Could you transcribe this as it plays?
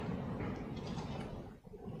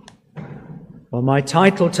Well, my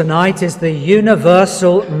title tonight is The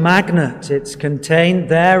Universal Magnet. It's contained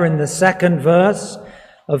there in the second verse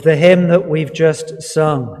of the hymn that we've just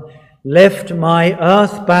sung. Lift my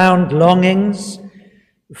earthbound longings,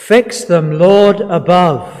 fix them, Lord,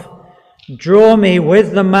 above. Draw me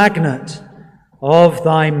with the magnet of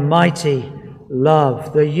thy mighty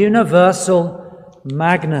love. The universal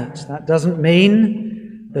magnet. That doesn't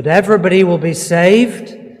mean that everybody will be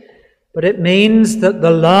saved, but it means that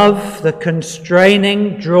the love, the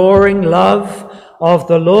constraining, drawing love of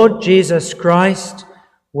the Lord Jesus Christ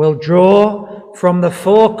will draw from the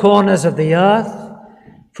four corners of the earth,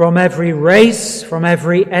 from every race, from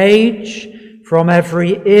every age, from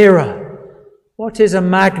every era. What is a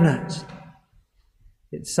magnet?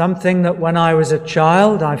 It's something that when I was a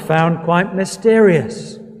child I found quite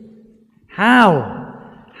mysterious.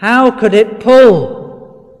 How could it pull?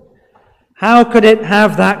 How could it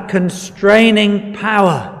have that constraining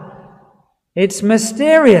power? It's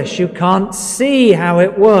mysterious. You can't see how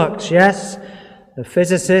it works. Yes, the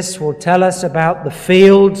physicists will tell us about the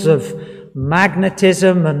fields of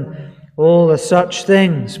magnetism and all the such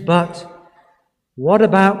things. But what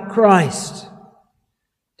about Christ?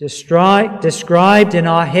 Described in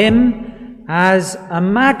our hymn as a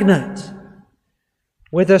magnet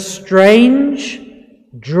with a strange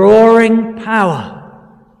drawing power.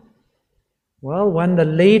 Well, when the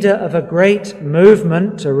leader of a great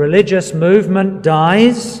movement, a religious movement,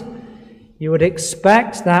 dies, you would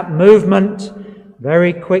expect that movement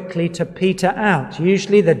very quickly to peter out.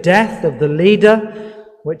 Usually the death of the leader,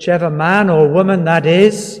 whichever man or woman that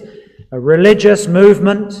is, a religious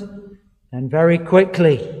movement, and very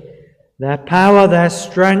quickly their power, their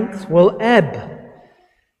strength will ebb,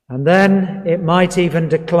 and then it might even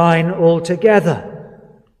decline altogether.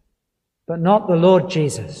 But not the Lord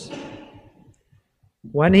Jesus.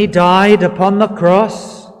 When he died upon the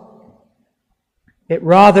cross, it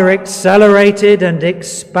rather accelerated and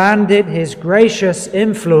expanded his gracious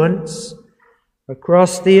influence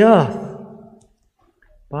across the earth.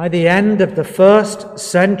 By the end of the first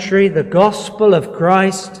century, the gospel of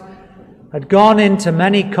Christ had gone into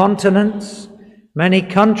many continents, many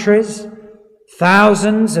countries.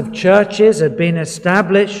 Thousands of churches had been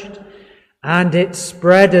established, and it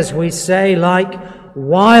spread, as we say, like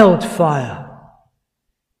wildfire.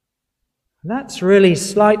 That's really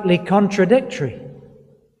slightly contradictory,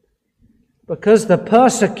 because the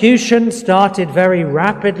persecution started very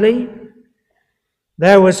rapidly.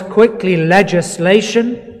 There was quickly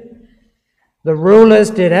legislation. The rulers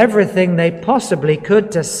did everything they possibly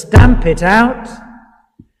could to stamp it out.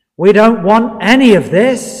 We don't want any of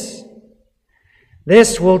this.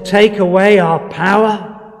 This will take away our power.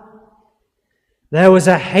 There was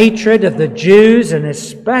a hatred of the Jews, and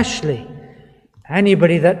especially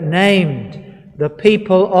anybody that named the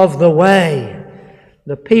people of the way,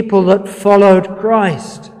 the people that followed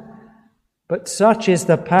Christ. But such is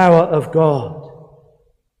the power of God.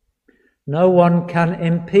 No one can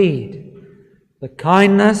impede the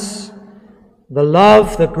kindness, the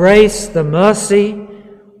love, the grace, the mercy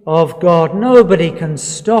of God. Nobody can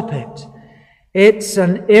stop it. It's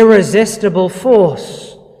an irresistible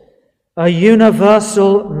force, a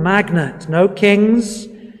universal magnet. No kings,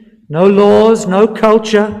 no laws, no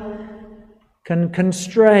culture can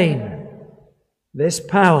constrain this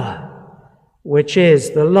power, which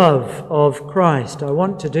is the love of Christ. I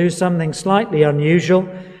want to do something slightly unusual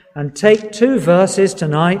and take two verses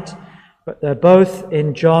tonight, but they're both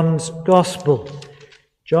in John's Gospel.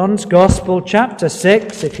 John's Gospel, chapter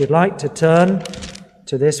 6, if you'd like to turn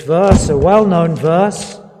to this verse, a well-known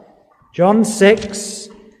verse, John 6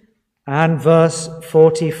 and verse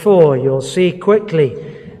 44. You'll see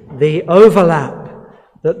quickly the overlap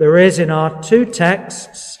that there is in our two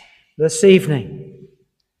texts this evening.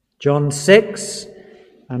 John 6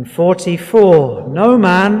 and 44. No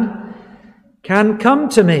man can come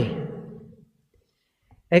to me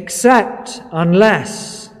except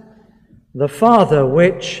unless the Father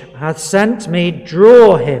which hath sent me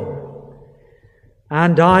draw him,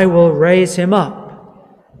 and I will raise him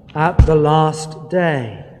up at the last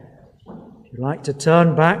day. If you'd like to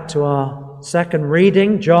turn back to our second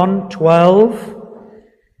reading, John 12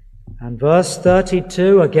 and verse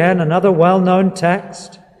 32, again another well-known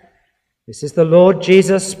text. This is the Lord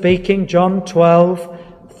Jesus speaking, John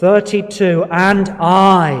 12:32, and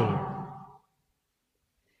I,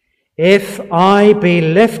 if I be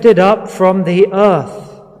lifted up from the earth,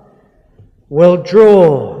 will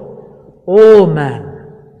draw all men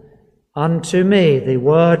unto me. The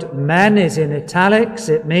word men is in italics.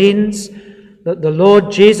 It means that the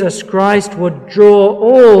Lord Jesus Christ would draw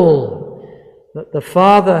all that the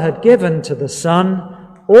Father had given to the Son,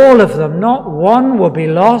 all of them, not one will be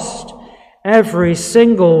lost. Every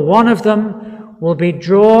single one of them will be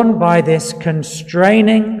drawn by this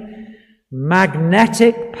constraining,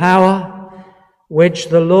 magnetic power which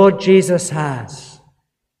the Lord Jesus has.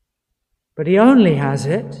 But he only has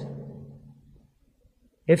it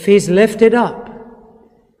if he's lifted up.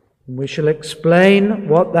 We shall explain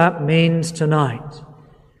what that means tonight.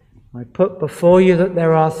 I put before you that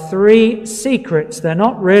there are 3 secrets. They're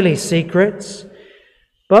not really secrets,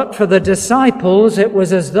 but for the disciples it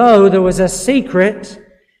was as though there was a secret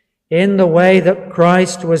in the way that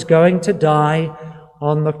Christ was going to die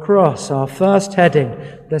on the cross. Our first heading,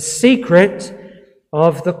 the secret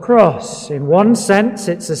of the cross. In one sense,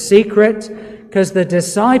 it's a secret because the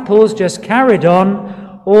disciples just carried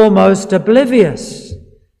on almost oblivious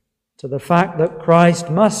to the fact that Christ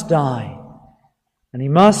must die and he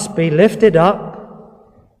must be lifted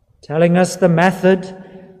up, telling us the method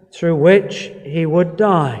through which he would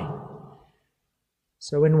die.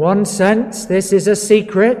 So in one sense, this is a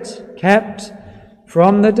secret kept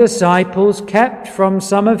from the disciples, kept from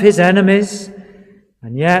some of his enemies,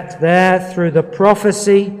 and yet there through the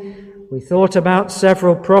prophecy, we thought about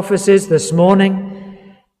several prophecies this morning.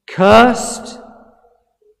 Cursed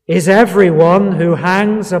is everyone who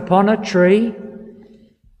hangs upon a tree.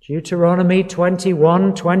 Deuteronomy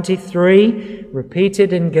 21:23,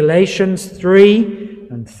 repeated in Galatians 3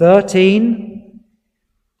 and 13.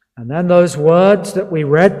 And then those words that we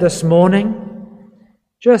read this morning,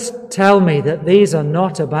 just tell me that these are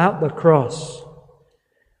not about the cross.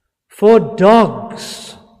 For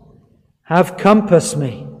dogs have compassed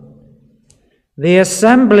me. The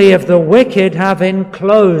assembly of the wicked have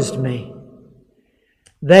enclosed me.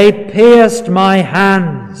 They pierced my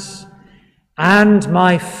hands and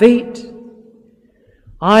my feet.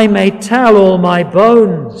 I may tell all my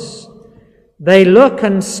bones. They look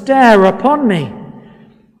and stare upon me.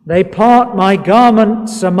 They part my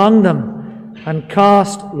garments among them and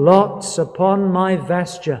cast lots upon my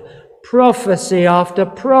vesture. Prophecy after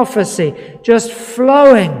prophecy just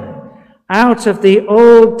flowing out of the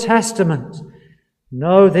Old Testament.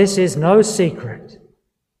 No, this is no secret.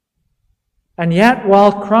 And yet,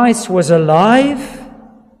 while Christ was alive,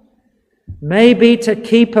 maybe to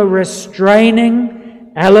keep a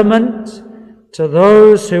restraining element to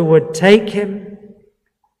those who would take him,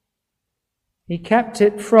 he kept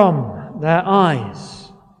it from their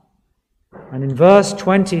eyes. And in verse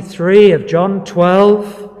 23 of John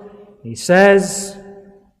 12, he says,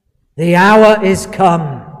 "The hour is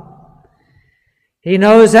come." He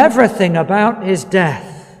knows everything about his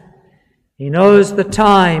death. He knows the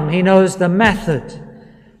time. He knows the method.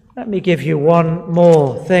 Let me give you one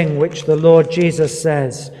more thing which the Lord Jesus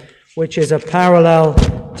says, which is a parallel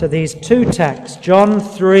to these 2 texts. John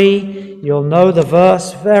 3, you'll know the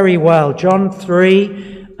verse very well. John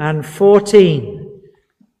 3 and 14.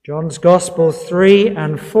 John's Gospel 3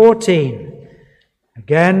 and 14.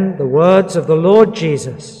 Again, the words of the Lord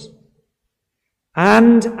Jesus.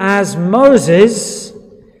 "And as Moses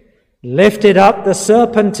lifted up the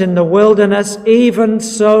serpent in the wilderness, even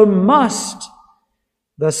so must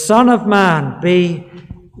the Son of Man be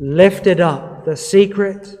lifted up." The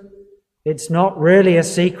secret, it's not really a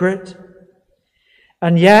secret.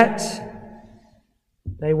 And yet,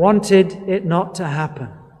 they wanted it not to happen.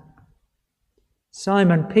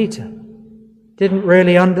 Simon Peter didn't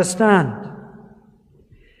really understand.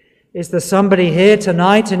 Is there somebody here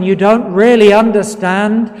tonight and you don't really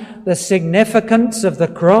understand the significance of the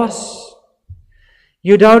cross?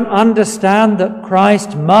 You don't understand that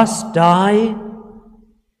Christ must die?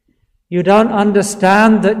 You don't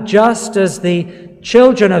understand that just as the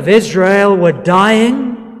children of Israel were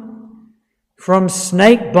dying from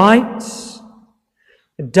snake bites,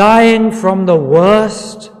 dying from the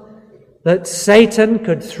worst that Satan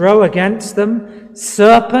could throw against them,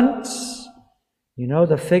 serpents, you know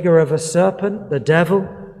the figure of a serpent, the devil.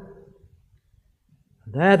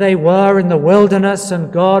 There they were in the wilderness,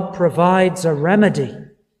 and God provides a remedy,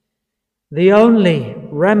 the only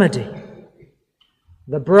remedy.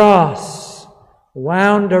 The brass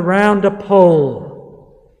wound around a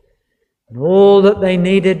pole, and all that they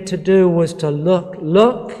needed to do was to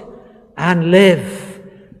look and live.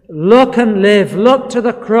 Look and live. Look to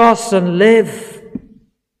the cross and live.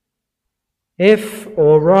 If,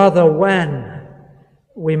 or rather when,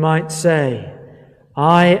 we might say,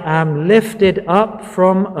 I am lifted up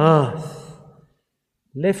from earth.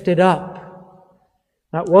 Lifted up.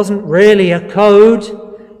 That wasn't really a code.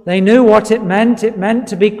 They knew what it meant. It meant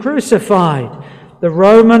to be crucified. The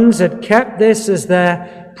Romans had kept this as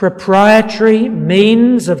their proprietary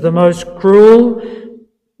means of the most cruel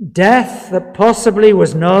death that possibly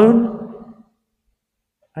was known.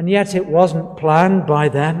 and yet it wasn't planned by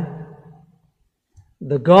them.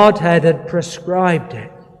 The Godhead had prescribed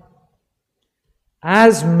it.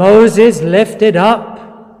 As Moses lifted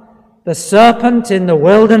up the serpent in the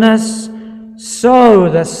wilderness, so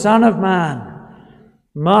the Son of Man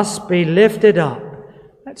must be lifted up.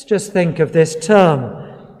 Let's just think of this term,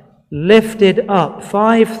 lifted up.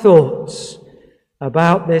 5 thoughts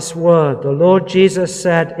about this word. The Lord Jesus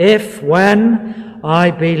said, "If, when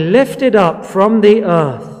I be lifted up from the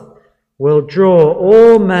earth, will draw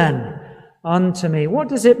all men unto me." What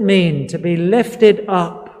does it mean to be lifted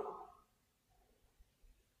up?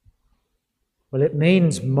 Well, it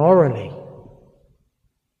means morally.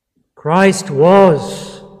 Christ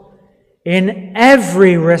was, in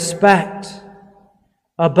every respect,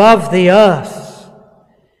 above the earth.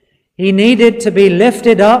 He needed to be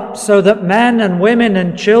lifted up so that men and women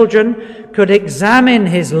and children could examine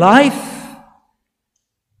his life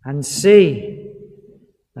and see,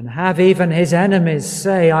 and have even his enemies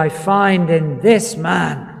say, "I find in this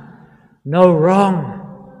man no wrong."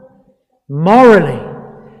 Morally,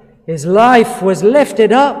 his life was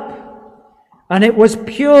lifted up, and it was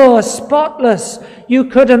pure, spotless. You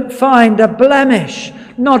couldn't find a blemish,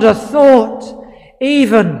 not a thought.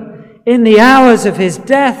 Even in the hours of his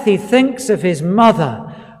death, he thinks of his mother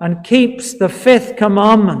and keeps the 5th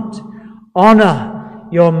commandment, "Honor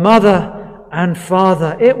your mother and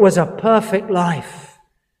father." It was a perfect life.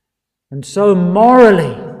 And so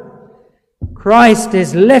morally, Christ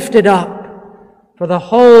is lifted up for the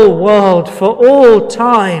whole world, for all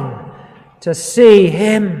time, to see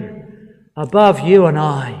him above you and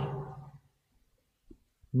I.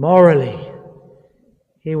 Morally,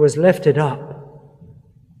 he was lifted up.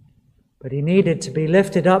 But he needed to be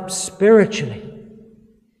lifted up spiritually.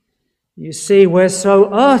 You see, we're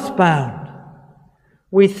so earthbound.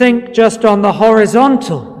 We think just on the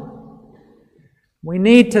horizontal. We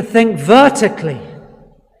need to think vertically.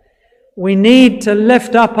 We need to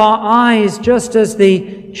lift up our eyes just as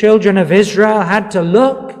the children of Israel had to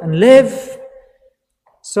look and live.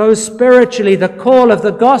 So spiritually, the call of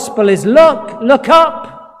the gospel is look up.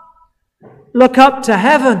 Look up to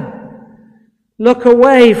heaven. Look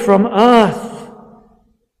away from earth.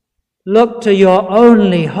 Look to your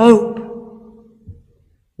only hope.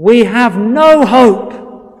 We have no hope.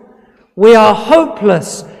 We are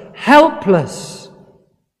hopeless, helpless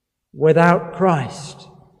without Christ.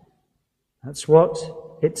 That's what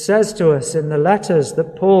it says to us in the letters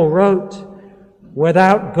that Paul wrote.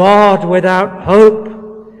 Without God, without hope.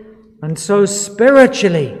 And so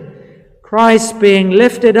spiritually, Christ being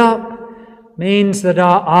lifted up means that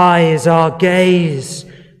our eyes, our gaze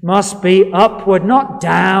must be upward, not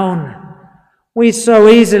down. We so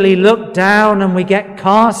easily look down and we get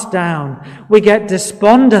cast down. We get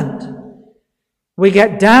despondent. We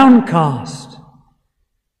get downcast.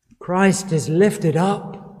 Christ is lifted up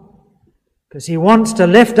because he wants to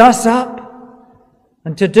lift us up.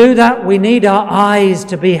 And to do that, we need our eyes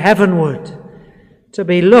to be heavenward, to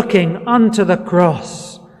be looking unto the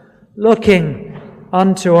cross, looking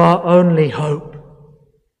unto our only hope.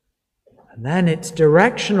 And then it's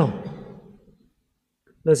directional.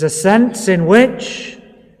 There's a sense in which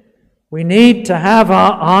we need to have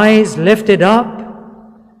our eyes lifted up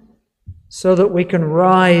so that we can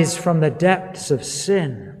rise from the depths of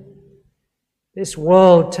sin. This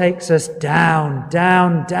world takes us down,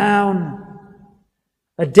 down, down.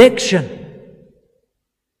 Addiction.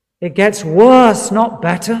 It gets worse, not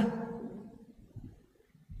better.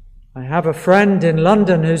 I have a friend in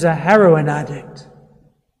London who's a heroin addict.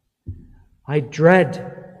 I dread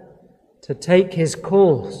to take his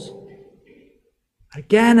calls.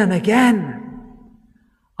 Again and again.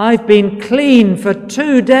 I've been clean for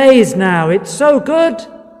 2 days now. It's so good.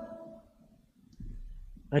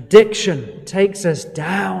 Addiction takes us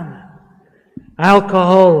down.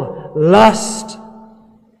 Alcohol, lust,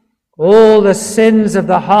 all the sins of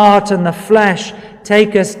the heart and the flesh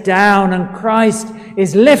take us down, and Christ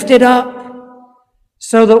is lifted up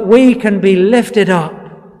so that we can be lifted up.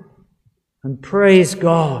 And praise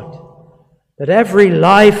God that every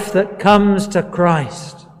life that comes to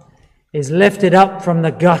Christ is lifted up from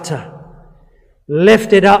the gutter,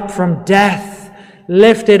 lifted up from death,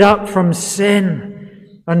 lifted up from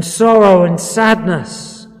sin and sorrow and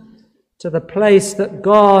sadness to the place that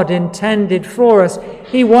God intended for us.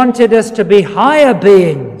 He wanted us to be higher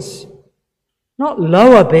beings, not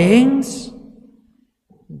lower beings.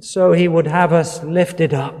 And so he would have us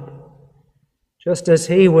lifted up, just as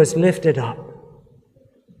he was lifted up.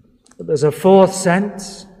 But there's a fourth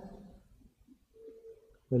sense.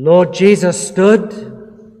 The Lord Jesus stood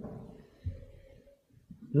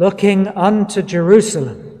looking unto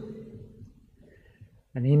Jerusalem.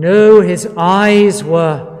 And he knew his eyes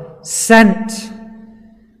were sent,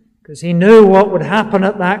 because he knew what would happen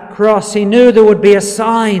at that cross. He knew there would be a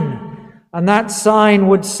sign, and that sign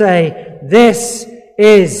would say, "This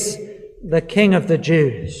is the King of the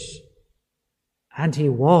Jews." And he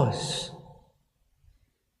was.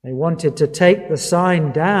 They wanted to take the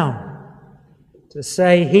sign down, to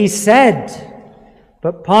say, "He said."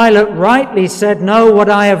 But Pilate rightly said, "No, what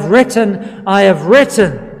I have written, I have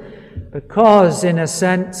written." Because, in a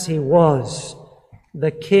sense, he was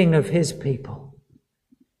the king of his people.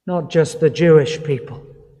 Not just the Jewish people,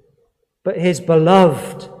 but his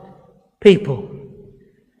beloved people.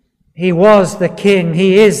 He was the king.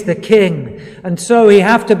 He is the king. And so he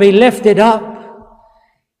have to be lifted up.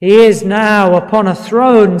 He is now upon a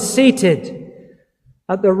throne, seated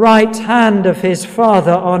at the right hand of his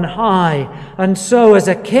Father on high. And so as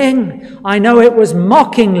a king, I know it was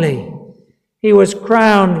mockingly, he was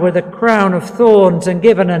crowned with a crown of thorns and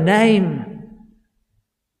given a name.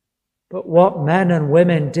 But what men and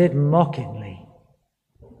women did mockingly,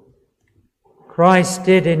 Christ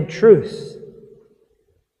did in truth.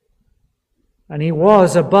 And he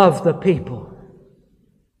was above the people.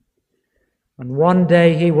 And one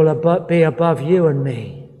day he will be above you and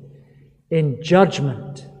me in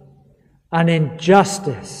judgment and in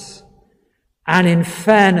justice and in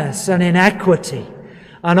fairness and in equity.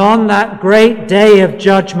 And on that great day of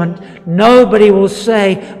judgment, nobody will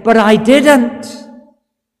say, "But I didn't.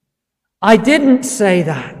 I didn't say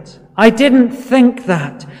that. I didn't think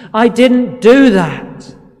that. I didn't do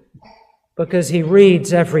that." Because he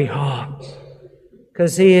reads every heart.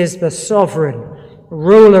 Because he is the sovereign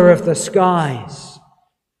ruler of the skies.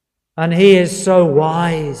 And he is so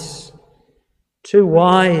wise, too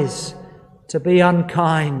wise to be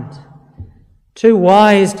unkind, too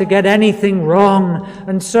wise to get anything wrong.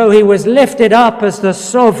 And so he was lifted up as the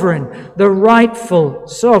sovereign, the rightful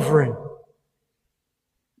sovereign.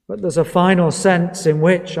 But there's a final sense in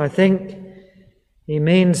which I think he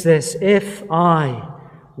means this: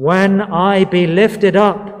 when I be lifted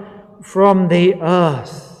up from the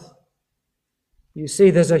earth. You see,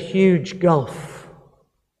 there's a huge gulf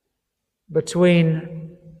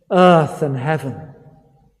between earth and heaven.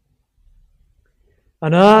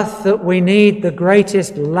 An earth that we need the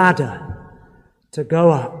greatest ladder to go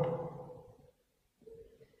up.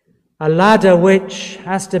 A ladder which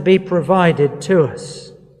has to be provided to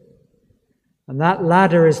us. And that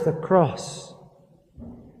ladder is the cross.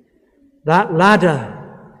 That ladder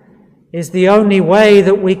is the only way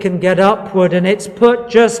that we can get upward, and it's put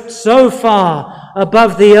just so far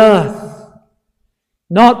above the earth.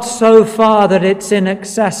 Not so far that it's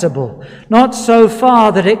inaccessible. Not so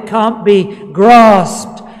far that it can't be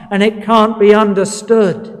grasped and it can't be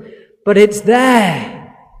understood. But it's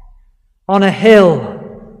there on a hill.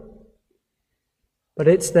 But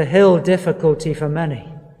it's the hill difficulty for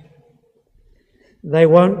many. They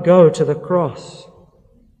won't go to the cross.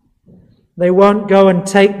 They won't go and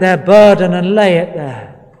take their burden and lay it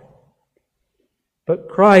there. But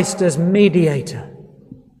Christ as mediator,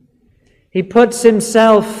 he puts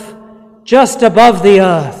himself just above the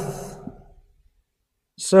earth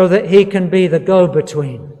so that he can be the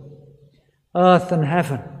go-between, earth and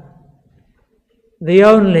heaven. The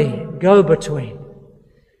only go-between.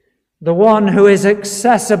 The one who is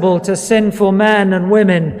accessible to sinful men and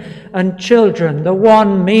women and children. The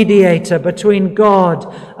one mediator between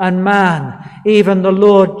God and man, even the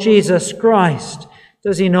Lord Jesus Christ.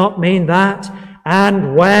 Does he not mean that?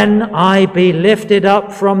 And when I be lifted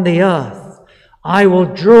up from the earth, I will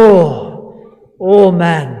draw all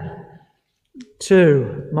men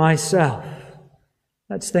to myself.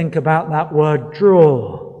 Let's think about that word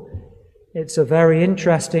draw. It's a very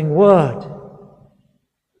interesting word.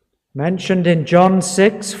 Mentioned in John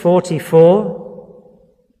 6:44,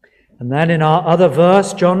 and then in our other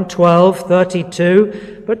verse, John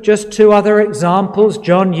 12:32, but just two other examples,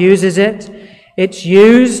 John uses it. It's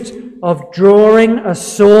used of drawing a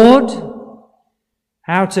sword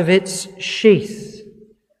out of its sheath,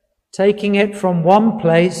 taking it from one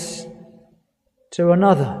place to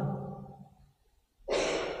another.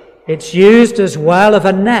 It's used as well of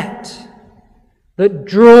a net that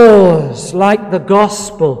draws like the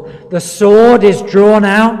gospel. The sword is drawn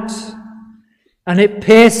out and it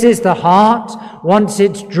pierces the heart once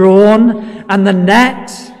it's drawn, and the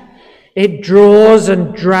net, it draws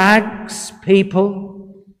and drags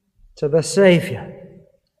people to the Saviour.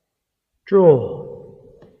 Draw.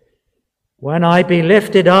 When I be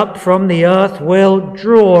lifted up from the earth will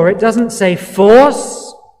draw. It doesn't say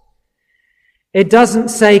force. It doesn't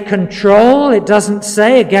say control. It doesn't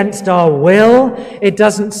say against our will. It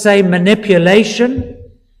doesn't say manipulation.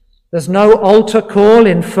 There's no altar call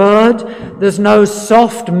inferred. There's no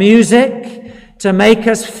soft music to make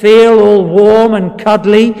us feel all warm and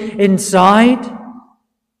cuddly inside.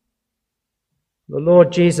 The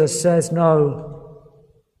Lord Jesus says, no,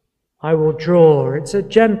 I will draw. It's a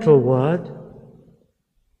gentle word.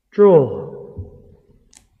 Draw.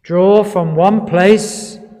 Draw from one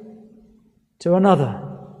place to another.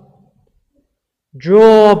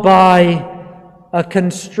 Draw by a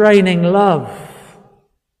constraining love.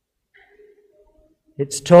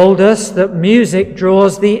 It's told us that music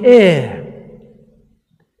draws the ear,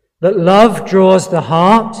 that love draws the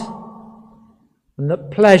heart, and that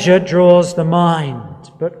pleasure draws the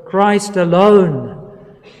mind. But Christ alone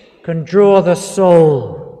can draw the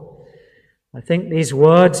soul. I think these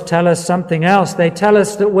words tell us something else. They tell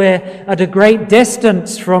us that we're at a great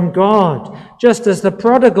distance from God, just as the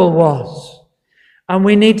prodigal was. And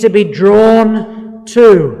we need to be drawn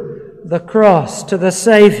to the cross, to the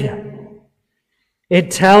Saviour. It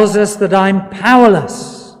tells us that I'm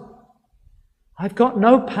powerless. I've got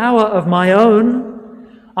no power of my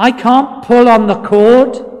own. I can't pull on the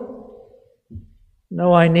cord.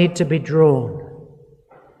 No, I need to be drawn.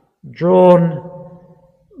 Drawn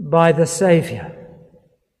by the Saviour.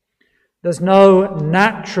 There's no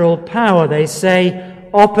natural power. They say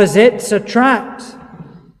opposites attract.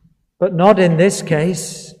 But not in this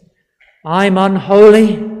case. I'm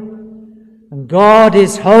unholy, and God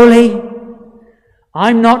is holy.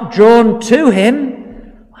 I'm not drawn to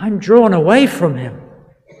Him, I'm drawn away from Him.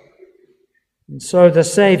 And so the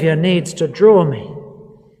Saviour needs to draw me.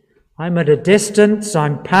 I'm at a distance,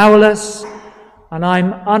 I'm powerless, and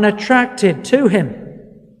I'm unattracted to Him.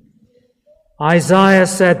 Isaiah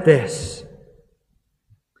said this.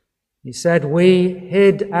 He said, we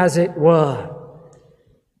hid, as it were,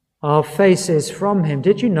 our faces from Him.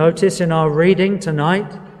 Did you notice in our reading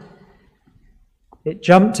tonight? It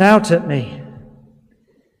jumped out at me.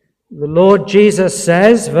 The Lord Jesus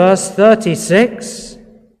says, verse 36,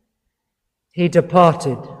 He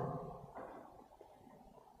departed.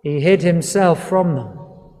 He hid Himself from them.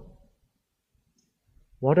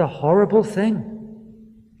 What a horrible thing.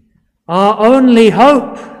 Our only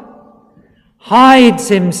hope hides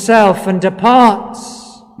Himself and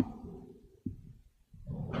departs.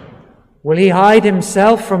 Will He hide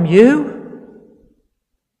Himself from you?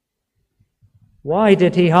 Why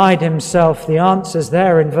did He hide Himself? The answer's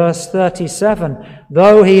there in verse 37.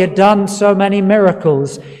 Though He had done so many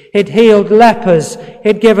miracles, He'd healed lepers,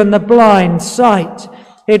 He'd given the blind sight,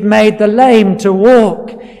 He'd made the lame to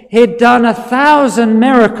walk, He'd done 1,000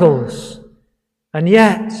 miracles, and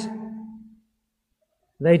yet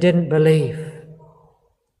they didn't believe.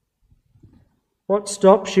 What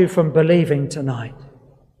stops you from believing tonight?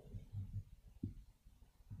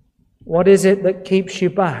 What is it that keeps you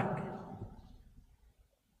back?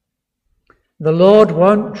 The Lord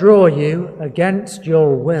won't draw you against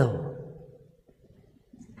your will.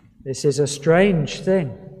 This is a strange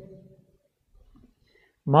thing.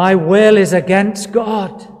 My will is against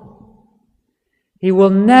God. He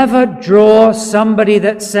will never draw somebody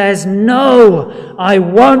that says, no, I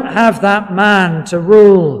won't have that man to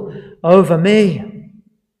rule over me.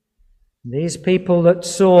 These people that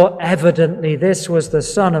saw evidently this was the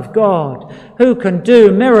Son of God, who can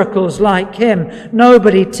do miracles like Him.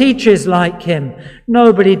 Nobody teaches like Him.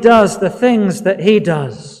 Nobody does the things that He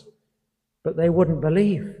does. But they wouldn't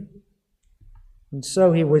believe. And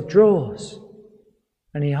so He withdraws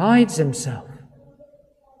and He hides Himself.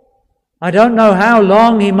 I don't know how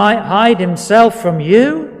long He might hide Himself from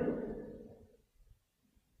you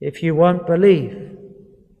if you won't believe.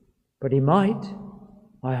 But He might.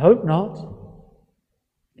 I hope not.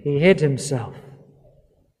 He hid Himself.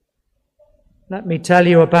 Let me tell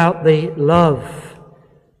you about the love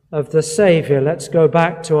of the Saviour. Let's go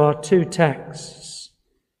back to our two texts.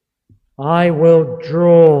 I will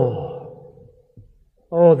draw.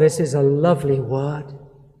 Oh, this is a lovely word.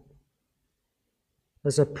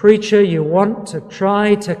 As a preacher, you want to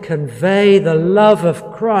try to convey the love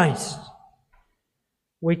of Christ.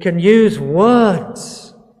 We can use words.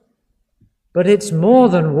 But it's more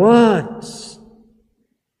than words.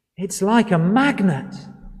 It's like a magnet.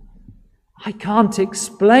 I can't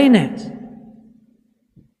explain it.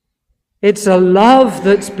 It's a love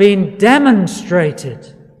that's been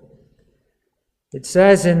demonstrated. It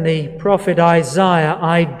says in the prophet Isaiah,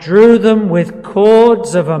 I drew them with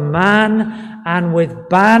cords of a man and with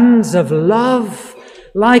bands of love.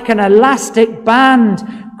 Like an elastic band,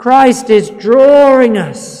 Christ is drawing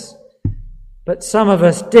us. But some of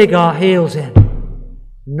us dig our heels in.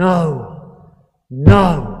 No,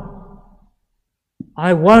 no.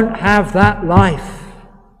 I won't have that life.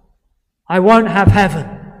 I won't have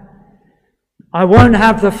heaven. I won't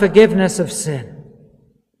have the forgiveness of sin.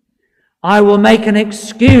 I will make an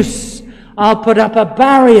excuse. I'll put up a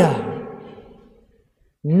barrier.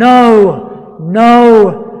 No,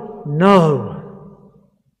 no, no.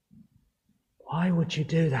 Why would you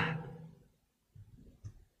do that?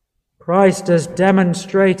 Christ has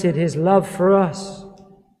demonstrated his love for us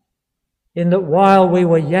in that while we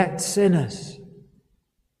were yet sinners,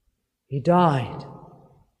 he died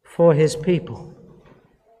for his people.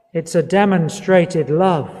 It's a demonstrated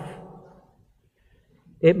love.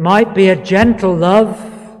 It might be a gentle love,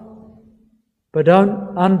 but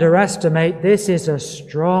don't underestimate, this is a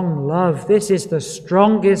strong love. This is the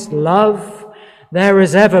strongest love there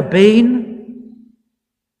has ever been.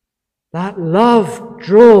 That love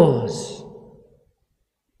draws.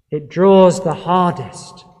 It draws the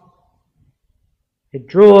hardest. It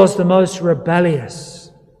draws the most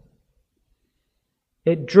rebellious.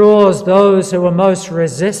 It draws those who are most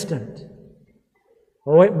resistant.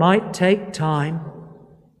 Oh, it might take time.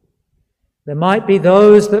 There might be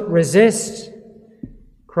those that resist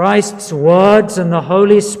Christ's words and the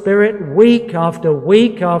Holy Spirit week after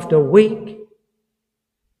week after week.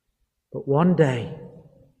 But one day,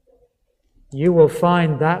 you will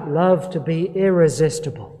find that love to be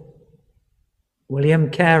irresistible. William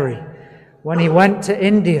Carey, when he went to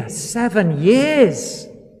India, 7 years,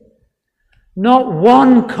 not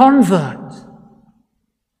one convert.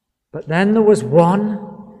 But then there was one,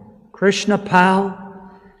 Krishna Pal,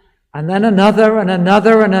 and then another and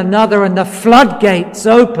another and another, and the floodgates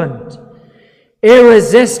opened.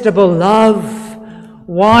 Irresistible love.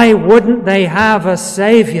 Why wouldn't they have a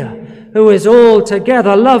Savior who is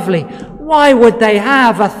altogether lovely? Why would they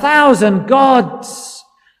have 1,000 gods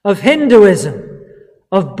of Hinduism,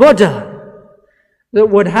 of Buddha, that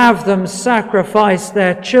would have them sacrifice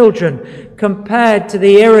their children compared to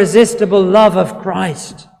the irresistible love of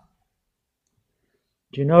Christ?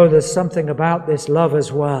 Do you know there's something about this love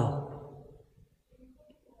as well?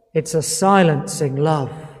 It's a silencing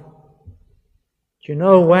love. Do you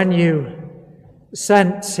know when you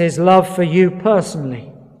sense his love for you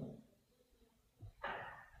personally?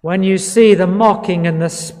 When you see the mocking and the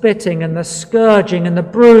spitting and the scourging and the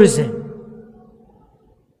bruising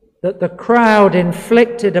that the crowd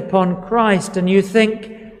inflicted upon Christ, and you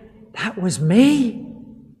think, that was me.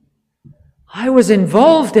 I was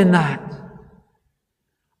involved in that.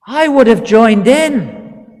 I would have joined in.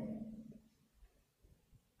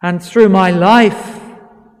 And through my life,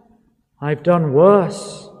 I've done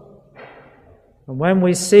worse. And when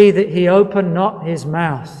we see that he opened not his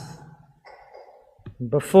mouth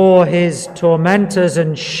before his tormentors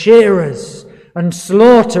and shearers and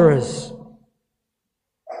slaughterers,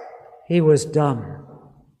 he was dumb.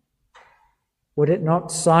 Would it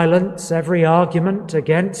not silence every argument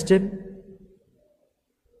against him?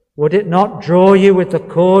 Would it not draw you with the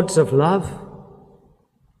cords of love?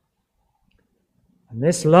 And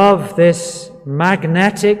this love, this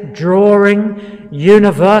magnetic, drawing,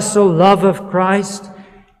 universal love of Christ,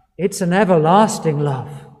 it's an everlasting love.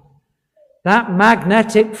 That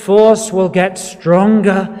magnetic force will get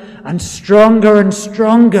stronger and stronger and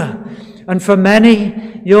stronger. And for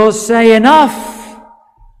many, you'll say, enough!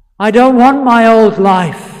 I don't want my old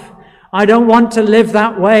life. I don't want to live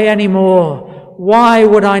that way anymore. Why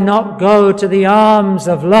would I not go to the arms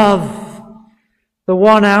of love, the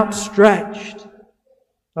one outstretched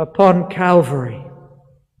upon Calvary?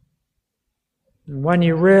 And when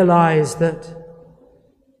you realize that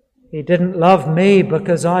he didn't love me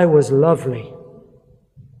because I was lovely,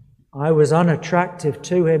 I was unattractive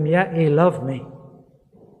to him, yet he loved me.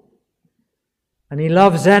 And he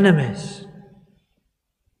loves enemies.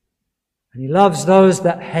 And he loves those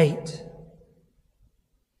that hate.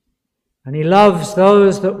 And he loves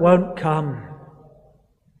those that won't come.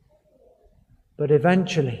 But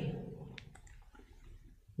eventually,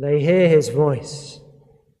 they hear his voice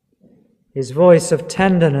of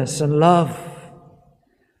tenderness and love.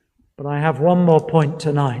 But I have one more point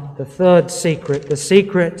tonight, the third secret, the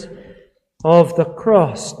secret of the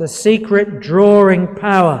cross, the secret drawing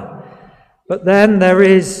power. But then there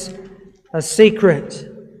is a secret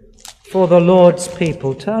for the Lord's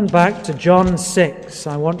people. Turn back to John 6.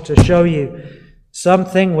 I want to show you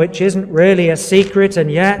something which isn't really a secret,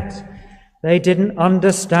 and yet they didn't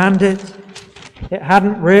understand it. It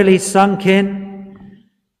hadn't really sunk in.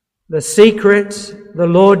 The secret the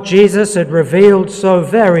Lord Jesus had revealed so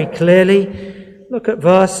very clearly. Look at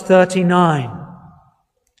verse 39.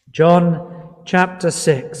 John chapter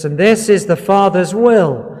 6. And this is the Father's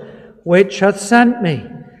will, which hath sent me,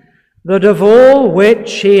 that of all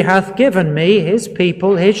which he hath given me, his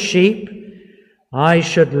people, his sheep, I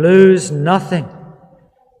should lose nothing,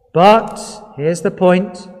 but, here's the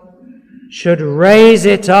point, should raise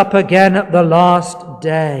it up again at the last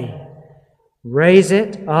day. Raise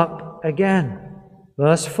it up again.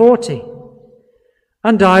 Verse 40.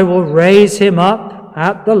 And I will raise him up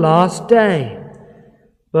at the last day.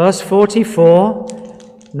 Verse 44.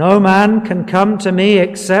 No man can come to me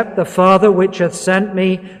except the Father which hath sent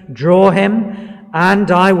me draw him, and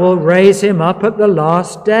I will raise him up at the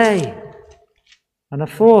last day. And a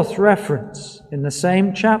fourth reference in the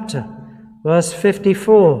same chapter, verse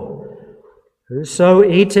 54. Whoso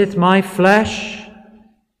eateth my flesh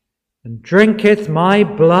and drinketh my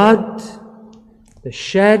blood, the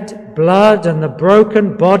shed blood and the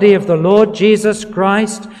broken body of the Lord Jesus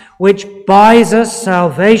Christ, which buys us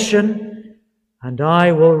salvation, and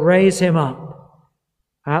I will raise him up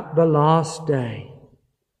at the last day.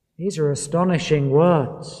 These are astonishing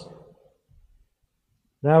words.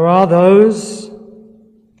 There are those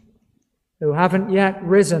who haven't yet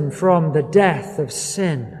risen from the death of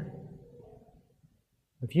sin.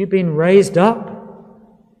 Have you been raised up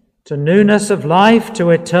to newness of life, to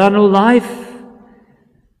eternal life?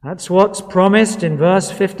 That's what's promised in verse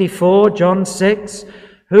 54, John 6.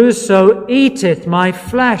 Whoso eateth my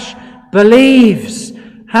flesh believes,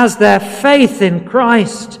 has their faith in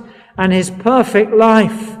Christ and his perfect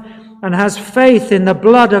life, and has faith in the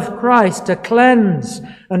blood of Christ to cleanse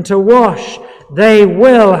and to wash, they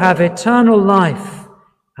will have eternal life,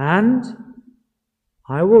 and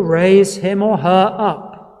I will raise him or her up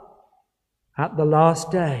at the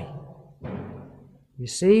last day. You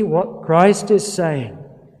see what Christ is saying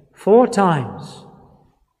 4 times.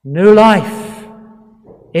 New life,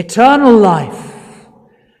 eternal life,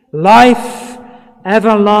 life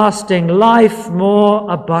everlasting, life more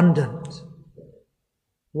abundant.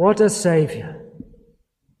 What a Saviour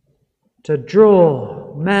to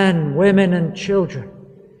draw men, women and children,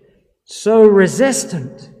 so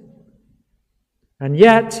resistant, and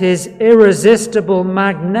yet his irresistible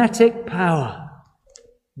magnetic power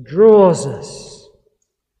draws us,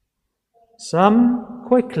 some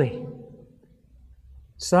quickly,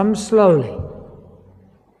 some slowly,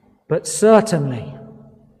 but certainly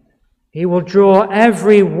he will draw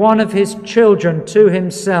every one of his children to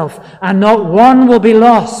himself, and not one will be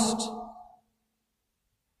lost.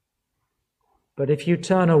 But if you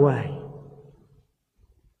turn away,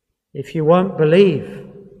 if you won't believe,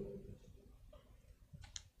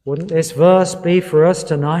 wouldn't this verse be for us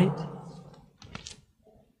tonight?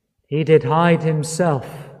 He did hide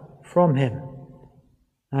himself from him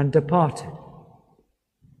and departed.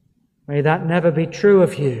 May that never be true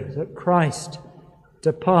of you, that Christ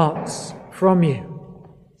departs from you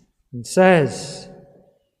and says,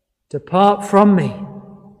 "Depart from me,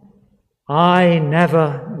 I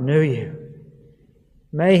never knew you."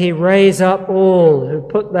 May he raise up all who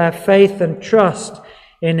put their faith and trust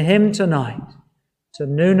in him tonight to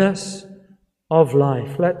newness of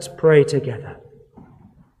life. Let's pray together.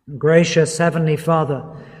 Gracious Heavenly Father,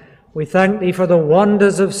 we thank thee for the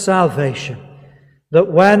wonders of salvation,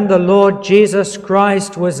 that when the Lord Jesus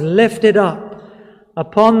Christ was lifted up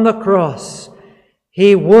upon the cross,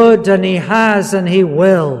 he would and he has and he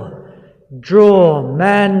will draw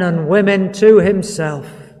men and women to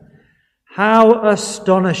himself. How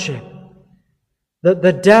astonishing that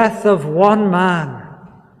the death of one man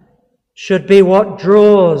should be what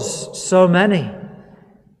draws so many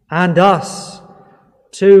and us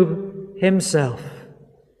to himself.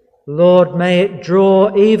 Lord, may it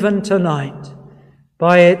draw even tonight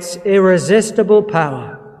by its irresistible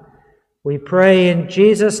power. We pray in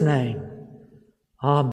Jesus' name. Amen.